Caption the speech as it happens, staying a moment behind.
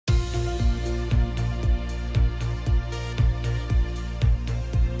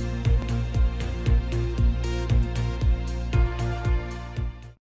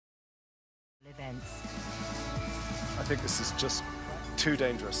think this is just too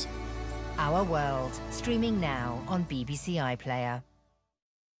dangerous. Our World, streaming now on BBC iPlayer.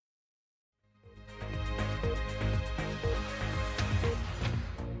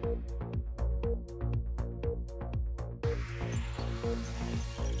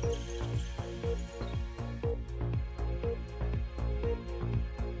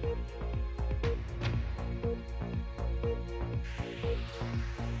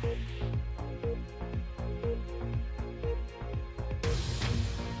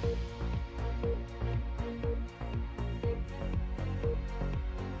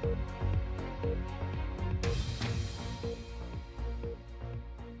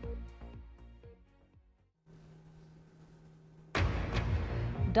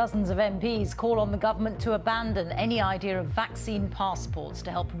 Dozens of MPs call on the government to abandon any idea of vaccine passports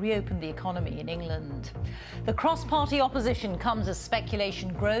to help reopen the economy in England. The cross-party opposition comes as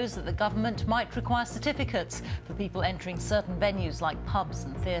speculation grows that the government might require certificates for people entering certain venues like pubs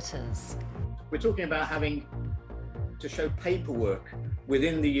and theatres. We're talking about having to show paperwork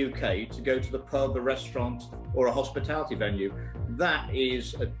within the UK to go to the pub, a restaurant or a hospitality venue. That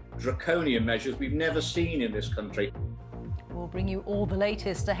is a draconian measures we've never seen in this country. We'll bring you all the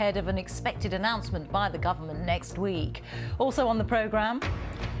latest ahead of an expected announcement by the government next week. Also on the programme,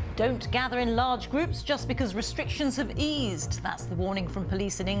 don't gather in large groups just because restrictions have eased. That's the warning from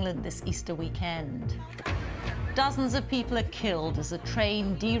police in England this Easter weekend. Dozens of people are killed as a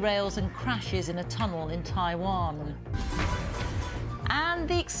train derails and crashes in a tunnel in Taiwan. And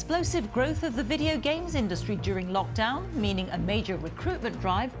the explosive growth of the video games industry during lockdown, meaning a major recruitment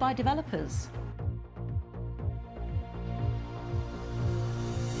drive by developers.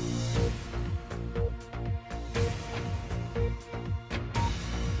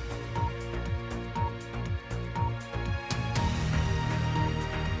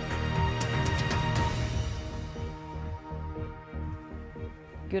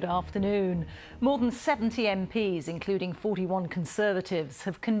 Good afternoon. More than 70 MPs, including 41 Conservatives,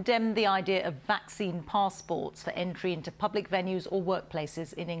 have condemned the idea of vaccine passports for entry into public venues or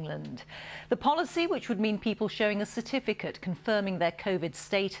workplaces in England. The policy, which would mean people showing a certificate confirming their COVID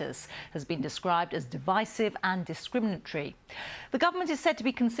status, has been described as divisive and discriminatory. The government is said to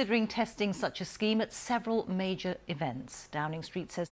be considering testing such a scheme at several major events. Downing Street says